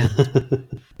Sheen's hand.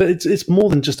 But it's more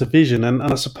than just a vision. And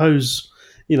I suppose,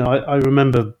 I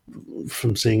remember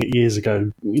from seeing it years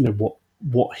ago,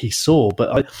 what he saw.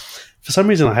 But for some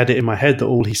reason, I had it in my head that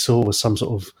all he saw was some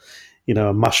sort of,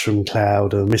 a mushroom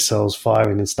cloud or missiles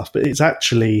firing and stuff. But it's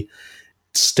actually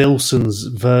Stilson's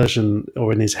version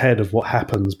or in his head of what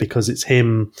happens, because it's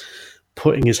him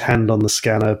putting his hand on the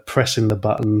scanner, pressing the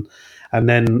button, and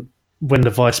then when the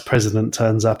vice president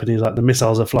turns up and he's like, the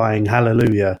missiles are flying,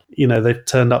 hallelujah, they've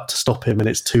turned up to stop him and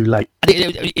it's too late.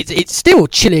 It's still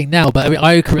chilling now, but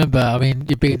I can remember,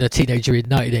 being a teenager in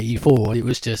 1984, it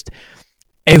was just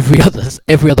every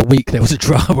other week there was a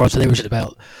drama or television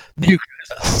about nuclear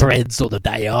threads, or the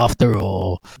day after,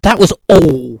 or that was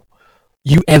all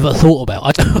you ever thought about.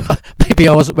 I don't know, maybe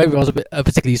I was a bit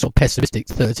particularly sort of pessimistic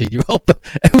 13-year-old, but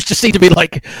it was just seemed to be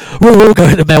like we're all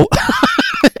going to melt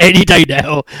any day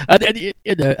now. And and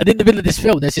in the middle of this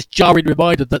film, there's this jarring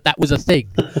reminder that was a thing.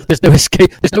 There's no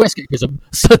escapism.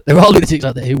 So there are lunatics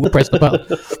out there who will press the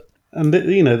button. And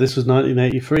this was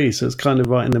 1983, so it's kind of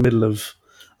right in the middle of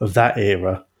that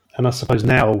era. And I suppose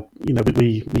now,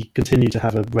 we continue to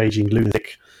have a raging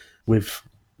lunatic with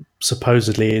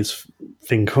supposedly his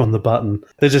finger on the button.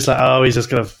 They're just like, oh, he's just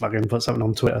going to fucking put something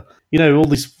on Twitter. All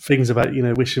these things about,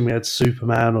 wishing we had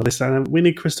Superman or this, and we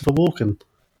need Christopher Walken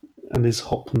and his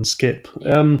hop and skip.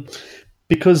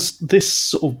 Because this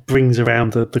sort of brings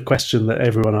around the question that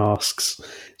everyone asks.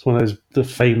 It's one of the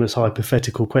famous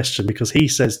hypothetical question, because he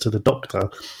says to the Doctor,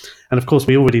 and of course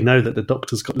we already know that the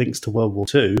Doctor's got links to World War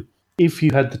II, if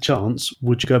you had the chance,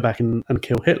 would you go back and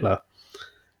kill Hitler?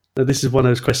 Now, this is one of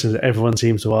those questions that everyone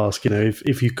seems to ask,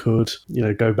 if you could,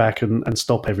 go back and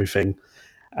stop everything.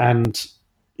 And,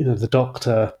 the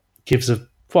Doctor gives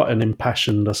quite an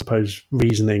impassioned, I suppose,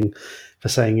 reasoning for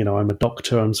saying, I'm a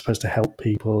doctor, I'm supposed to help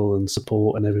people and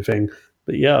support and everything.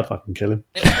 But yeah, I'd fucking kill him.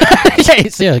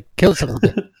 Kill someone.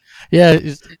 Yeah,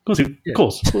 of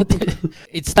course.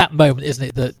 It's that moment, isn't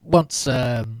it? That once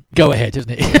go ahead,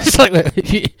 isn't it? It's like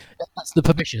that's the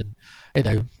permission.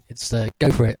 It's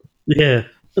go for it. Yeah,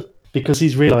 because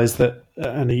he's realised that,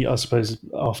 and I suppose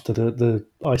after the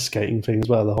ice skating thing as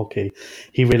well, the hockey,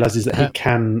 he realises that he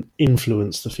can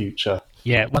influence the future.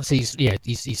 Yeah, once he's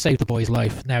saved the boy's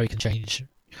life, now he can change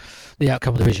the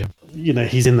outcome of the vision.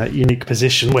 He's in that unique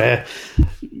position where,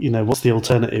 what's the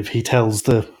alternative? He tells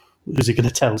who's he going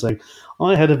to tell? So,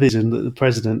 I had a vision that the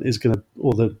president is going to,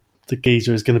 or the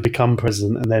geezer is going to become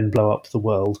president and then blow up the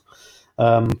world.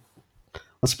 I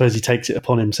suppose he takes it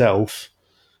upon himself,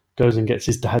 goes and gets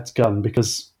his dad's gun,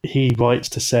 because he writes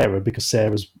to Sarah, because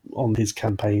Sarah's on his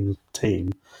campaign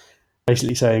team,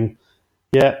 basically saying,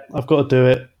 yeah, I've got to do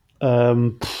it.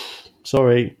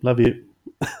 Sorry, love you.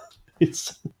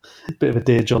 It's a bit of a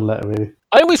Dear John letter, really.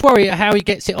 I always worry how he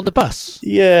gets it on the bus.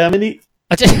 Yeah, I mean,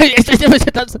 I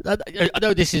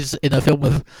know this is in a film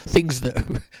of things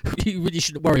that you really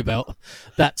shouldn't worry about.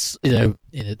 That's that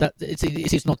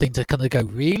it's nothing to kind of go,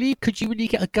 really? Could you really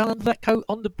get a gun under that coat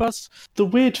on the bus? The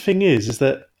weird thing is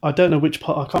that I don't know which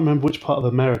part. I can't remember which part of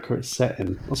America it's set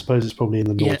in. I suppose it's probably in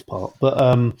the north part. But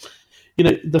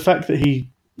the fact that he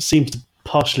seems to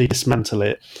partially dismantle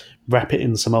it, wrap it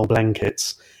in some old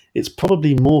blankets, it's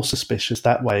probably more suspicious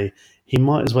that way. He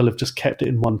might as well have just kept it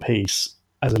in one piece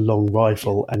as a long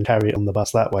rifle and carry it on the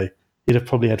bus that way. He'd have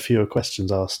probably had fewer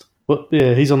questions asked. But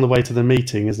yeah, he's on the way to the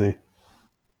meeting, isn't he?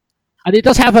 And it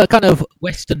does have a kind of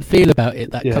Western feel about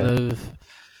it, that Yeah. kind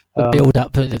of build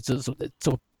up, and sort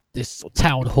of this sort of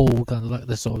town hall, kind of like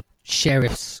the sort of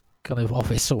sheriff's kind of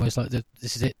office, almost like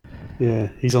this is it. Yeah,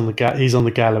 he's on the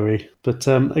gallery. But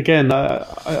again,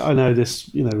 I know this.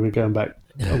 We're going back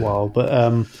a while,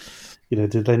 but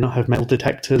did they not have metal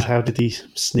detectors? How did he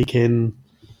sneak in?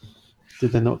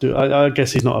 Did they not do? I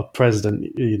guess he's not a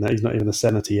president. He's not even a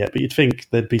senator yet. But you'd think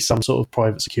there'd be some sort of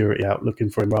private security out looking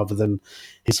for him rather than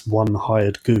his one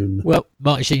hired goon. Well,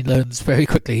 Martin Sheen learns very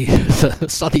quickly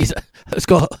that Sonny has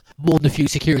got more than a few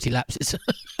security lapses.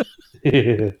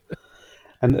 Yeah.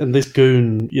 And this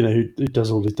goon, who does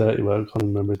all his dirty work, I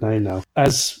can't remember his name now.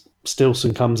 As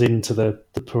Stilson comes into the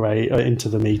parade, into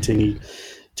the meeting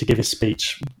to give his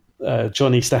speech,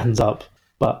 Johnny stands up,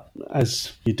 but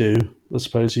as you do, I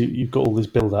suppose you've got all this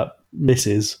build-up,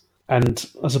 misses, and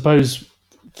I suppose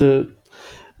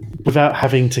without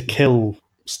having to kill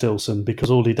Stilson, because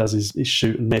all he does is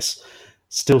shoot and miss,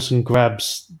 Stilson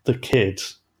grabs the kid,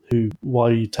 who, why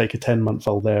you take a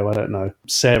 10-month-old there, I don't know,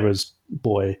 Sarah's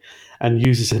boy, and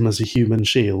uses him as a human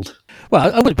shield.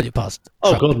 Well, I wouldn't put it past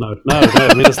Oh Trump. God, no!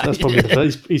 I mean, that's probably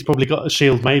he's probably got a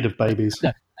shield made of babies.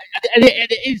 No. And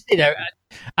it is,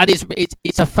 and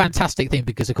it's a fantastic thing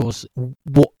because, of course,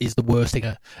 what is the worst thing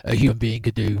a human being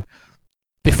could do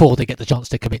before they get the chance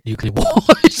to commit nuclear war?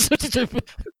 To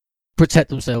protect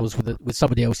themselves with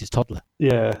somebody else's toddler.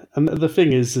 Yeah, and the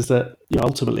thing is that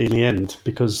ultimately in the end,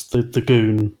 because the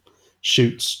goon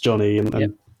shoots Johnny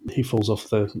and he falls off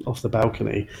the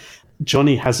balcony,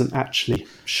 Johnny hasn't actually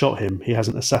shot him. He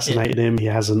hasn't assassinated him. He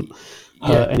hasn't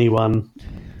hurt anyone.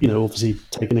 Obviously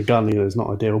taking a gun is not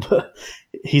ideal, but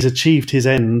he's achieved his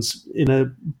ends in a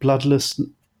bloodless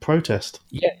protest.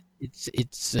 Yeah,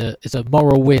 it's a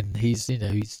moral win. He's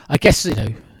I guess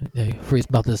for his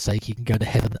mother's sake, he can go to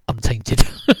heaven untainted.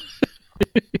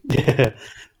 Yeah,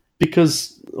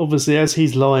 because obviously as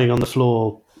he's lying on the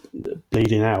floor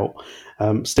bleeding out,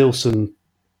 Stilson.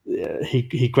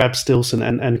 He grabs Stilson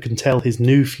and can tell his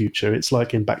new future. It's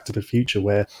like in Back to the Future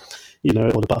where, or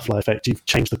the butterfly effect, you've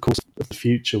changed the course of the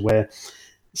future, where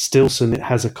Stilson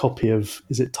has a copy of,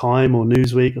 is it Time or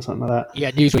Newsweek or something like that?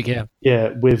 Yeah, Newsweek, yeah. Yeah,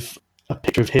 with a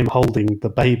picture of him holding the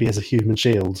baby as a human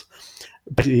shield.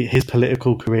 Basically, his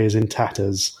political career is in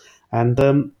tatters,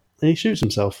 and he shoots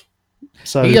himself.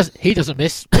 So he doesn't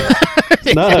miss.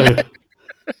 No.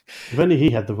 If only he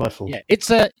had the rifle. Yeah, it's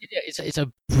a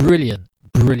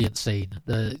brilliant scene.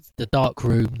 The dark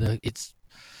room. It's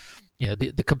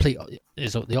the complete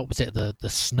is the opposite of the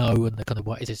snow and the kind of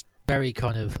what is very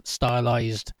kind of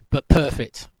stylized but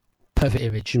perfect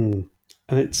image. And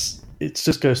it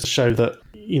just goes to show that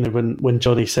when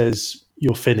Johnny says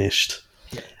you're finished,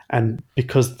 and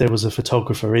because there was a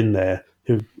photographer in there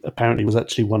who apparently was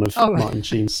actually one of Martin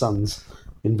Sheen's sons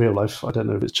in real life. I don't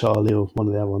know if it's Charlie or one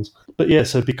of the other ones. But yeah,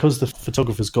 so because the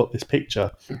photographer's got this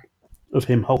picture of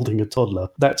him holding a toddler,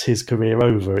 that's his career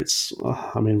over. It's,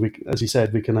 as you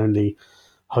said, we can only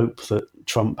hope that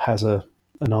Trump has an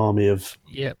army of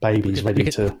babies ready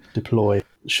to deploy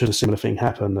should a similar thing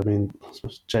happen. I mean,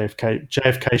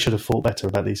 JFK should have thought better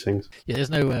about these things. Yeah, there's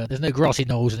no grassy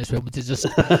knolls in this film. It's just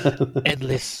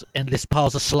endless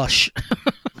piles of slush.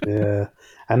 Yeah,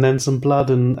 and then some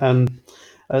blood, and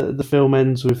the film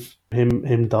ends with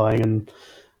him dying and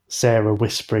Sarah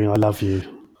whispering, "I love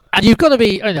you." And you've got to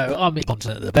be, I'm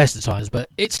incontinent at the best of times, but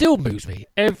it still moves me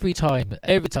every time,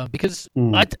 because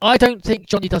I don't think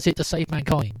Johnny does it to save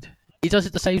mankind. He does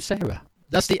it to save Sarah.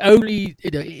 That's the only,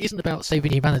 it isn't about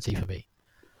saving humanity for me.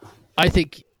 I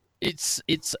think I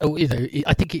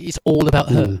think it's all about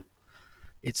her.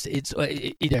 It's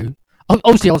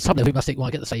obviously on some level we must think, well,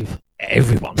 I get to save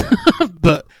everyone,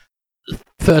 but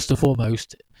first and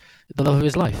foremost, the love of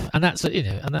his life, and that's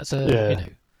a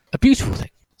beautiful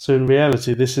thing. So in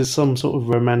reality, this is some sort of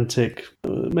romantic,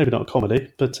 maybe not a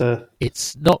comedy, but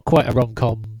it's not quite a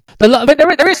rom-com.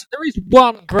 There is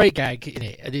one great gag in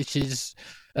it, and it is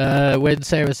when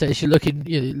Sarah says she's looking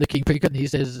pretty good, and he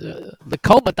says the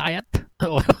coma diet.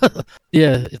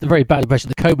 Yeah, it's a very bad impression.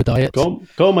 The coma diet.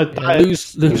 Coma diet.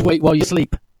 Lose weight while you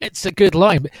sleep. It's a good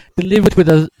line, delivered with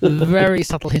a very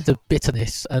subtle hint of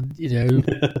bitterness, and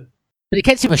but it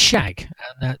gets him a shag,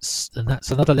 and that's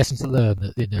another lesson to learn.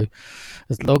 That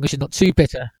as long as you're not too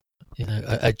bitter,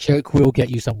 a joke will get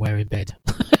you somewhere in bed.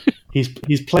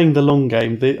 He's playing the long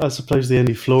game. I suppose the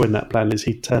only flaw in that plan is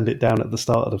he turned it down at the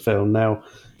start of the film. Now,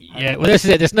 yeah, well, this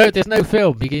is it. There's no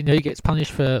film. He gets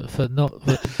punished for not.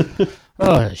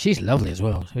 Oh, she's lovely as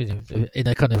well. In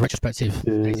a kind of retrospective,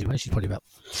 Yeah. she's probably about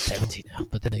 70 now.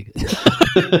 But then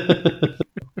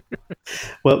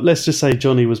Well, let's just say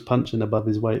Johnny was punching above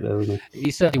his weight there, wasn't he?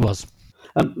 he certainly was.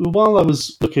 While I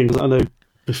was looking, 'cause I know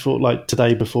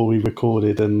today before we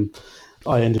recorded, and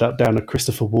I ended up down a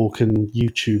Christopher Walken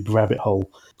YouTube rabbit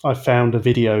hole. I found a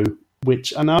video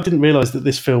and I didn't realise that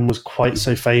this film was quite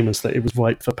so famous that it was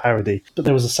ripe for parody. But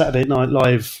there was a Saturday Night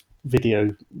Live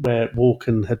video where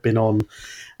Walken had been on,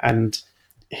 and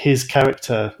his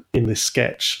character in this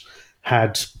sketch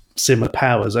had similar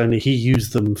powers, only he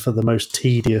used them for the most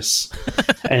tedious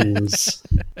ends.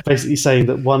 Basically saying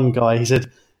that one guy, he said,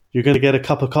 "You're going to get a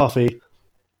cup of coffee,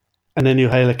 and then you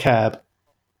hail a cab,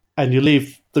 and you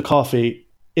leave the coffee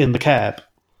in the cab."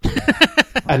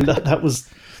 And that was,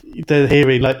 they're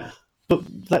hearing like, but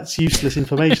that's useless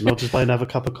information. I'll just buy and have a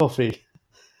cup of coffee.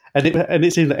 And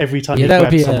it seemed that every time you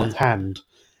grabbed someone's hand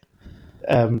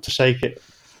to shake it.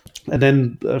 And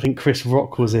then I think Chris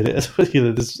Rock was in it.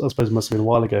 This, I suppose it must have been a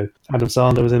while ago. Adam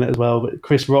Sandler was in it as well. But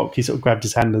Chris Rock, he sort of grabbed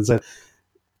his hand and said,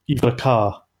 "You've got a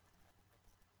car.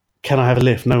 Can I have a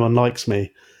lift? No one likes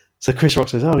me." So Chris Rock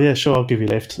says, "Oh yeah, sure, I'll give you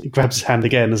a lift." He grabs his hand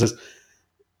again and says,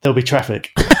 "There'll be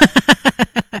traffic."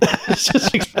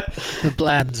 The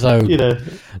bland zone.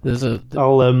 There's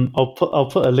I'll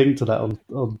put a link to that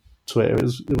on Twitter. It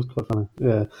was quite funny.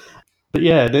 Yeah, but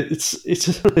yeah, it's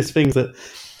just one of those things that,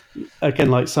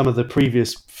 again, like some of the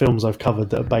previous films I've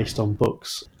covered that are based on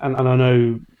books, and I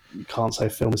know you can't say a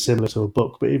film is similar to a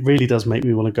book, but it really does make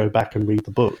me want to go back and read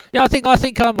the book. Yeah, I think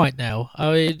I might now.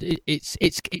 I mean,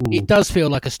 it does feel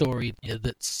like a story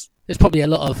that's. There's probably a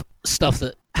lot of stuff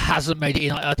that hasn't made it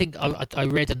in. I think I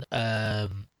read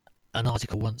an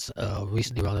article once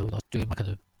recently, rather, when I was doing my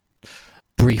kind of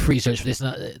brief research for this,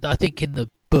 and I think in the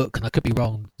book, and I could be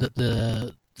wrong, that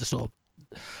the sort of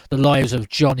the lives of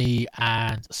Johnny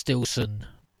and Stilson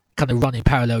kind of run in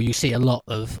parallel. You see a lot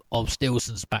of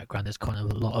Stilson's background. There's kind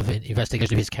of a lot of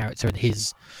investigation of his character and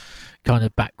his kind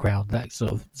of background. That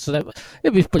sort of, so that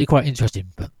it'd be pretty quite interesting.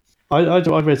 But I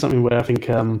read something where I think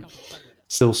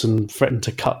Stilson threatened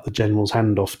to cut the general's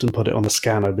hand off and put it on the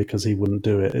scanner because he wouldn't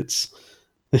do it. It's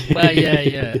well,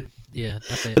 yeah.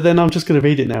 That's it. But then I'm just going to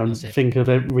read it now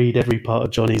and read every part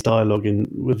of Johnny's dialogue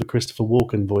with the Christopher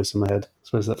Walken voice in my head. I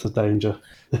suppose that's a danger.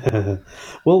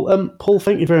 Well, Paul,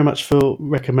 thank you very much for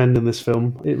recommending this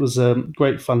film. It was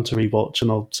great fun to rewatch,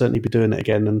 and I'll certainly be doing it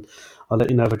again. And I'll let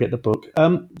you know if I get the book.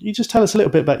 You just tell us a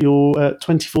little bit about your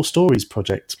 24 Stories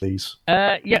project, please.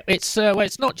 Yeah, it's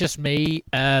not just me.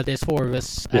 There's four of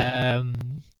us. Yeah.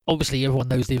 Obviously, everyone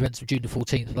knows the events of June the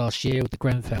 14th last year with the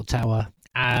Grenfell Tower.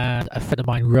 And a friend of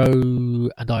mine, Ro,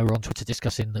 and I were on Twitter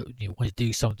discussing that we wanted to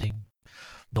do something,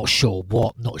 not sure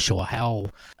what, not sure how.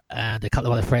 And a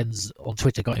couple of other friends on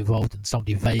Twitter got involved, and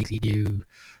somebody vaguely knew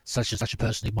such and such a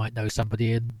person who might know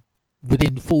somebody. And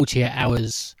within 48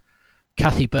 hours,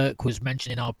 Kathy Burke was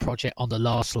mentioning our project on the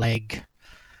last leg.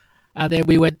 And then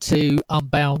we went to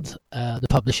Unbound, the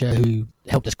publisher who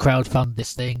helped us crowdfund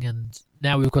this thing. And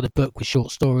now we've got a book with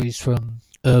short stories from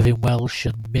Irvine Welsh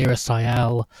and Mira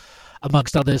Sayal,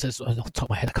 amongst others. Off the top of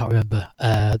my head, I can't remember.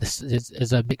 This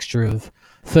is a mixture of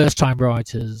first-time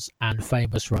writers and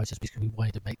famous writers, because we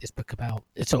wanted to make this book about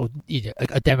it's sort of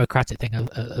a democratic thing,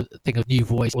 a thing of new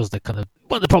voice. Was the kind of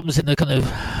one of the problems in the kind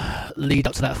of lead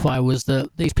up to that fire was that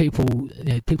these people,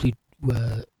 people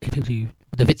who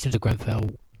the victims of Grenfell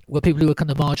were people who were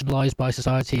kind of marginalised by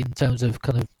society in terms of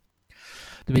kind of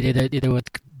they were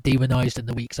demonised in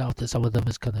the weeks after, some of them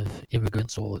as kind of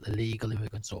immigrants or illegal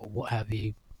immigrants or what have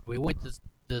you. We want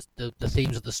the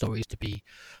themes of the stories to be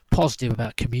positive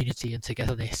about community and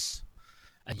togetherness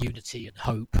and unity and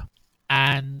hope.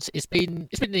 And it's been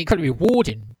an incredibly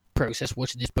rewarding process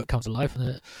watching this book come to life,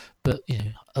 but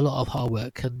a lot of hard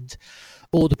work, and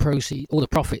all the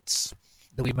profits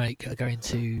that we make are going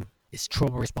to this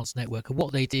trauma response network. And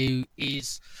what they do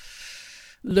is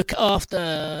look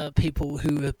after people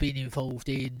who have been involved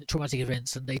in traumatic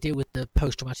events, and they deal with the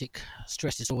post-traumatic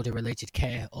stress disorder related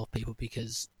care of people,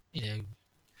 because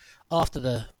after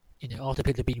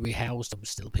people have been rehoused, and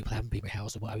still people haven't been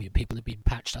rehoused and what have you, people have been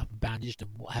patched up and bandaged and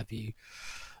what have you,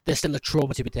 there's still a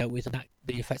trauma to be dealt with, and that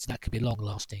the effects of that could be long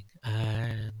lasting.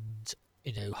 And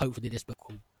hopefully this book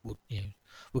will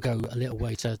go a little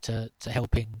way to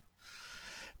helping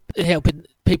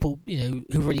people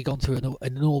who've already gone through an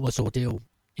enormous ordeal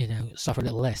suffer a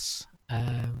little less.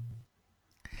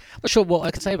 Not sure what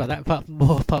I can say about that,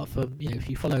 apart from if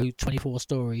you follow 24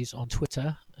 Stories on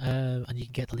Twitter, and you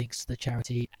can get the links to the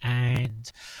charity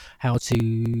and how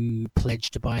to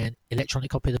pledge to buy an electronic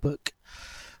copy of the book.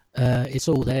 It's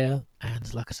all there,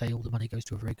 and like I say, all the money goes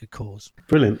to a very good cause.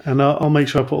 Brilliant. And I'll make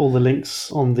sure I put all the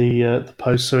links on the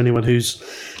post so anyone who's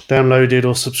downloaded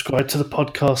or subscribed to the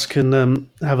podcast can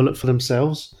have a look for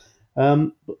themselves.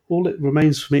 All it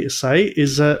remains for me to say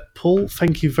is, Paul,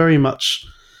 thank you very much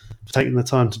for taking the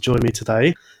time to join me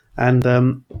today. And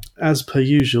as per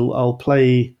usual, I'll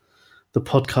play the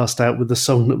podcast out with the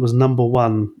song that was number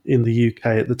one in the UK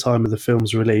at the time of the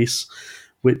film's release,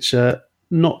 which,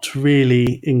 not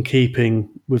really in keeping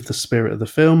with the spirit of the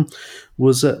film,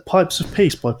 was Pipes of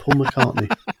Peace by Paul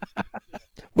McCartney.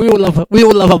 We all love a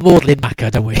maudlin Macca,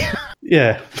 don't we?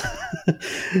 Yeah.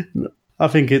 I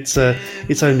think it's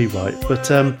only right.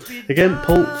 But again,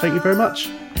 Paul, thank you very much.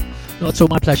 Not at all,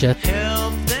 my pleasure.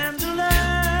 Help them to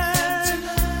learn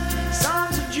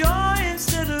songs of joy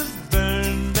instead of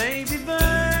burn, baby,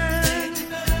 burn.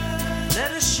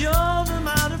 Let us show them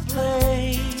how to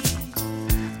play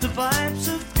the pipes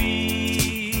of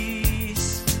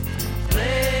peace.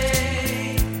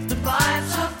 Play the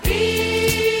pipes of peace.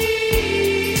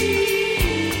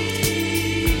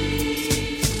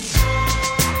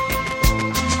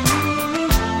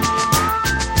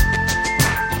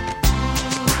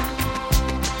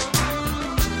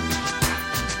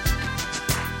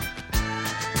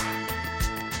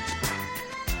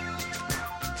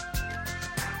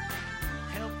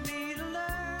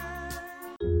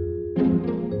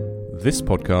 This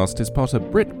podcast is part of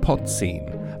Britpod Scene,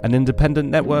 an independent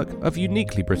network of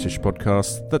uniquely British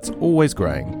podcasts that's always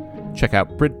growing. Check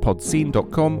out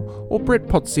BritpodScene.com or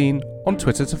Britpod Scene on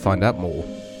Twitter to find out more.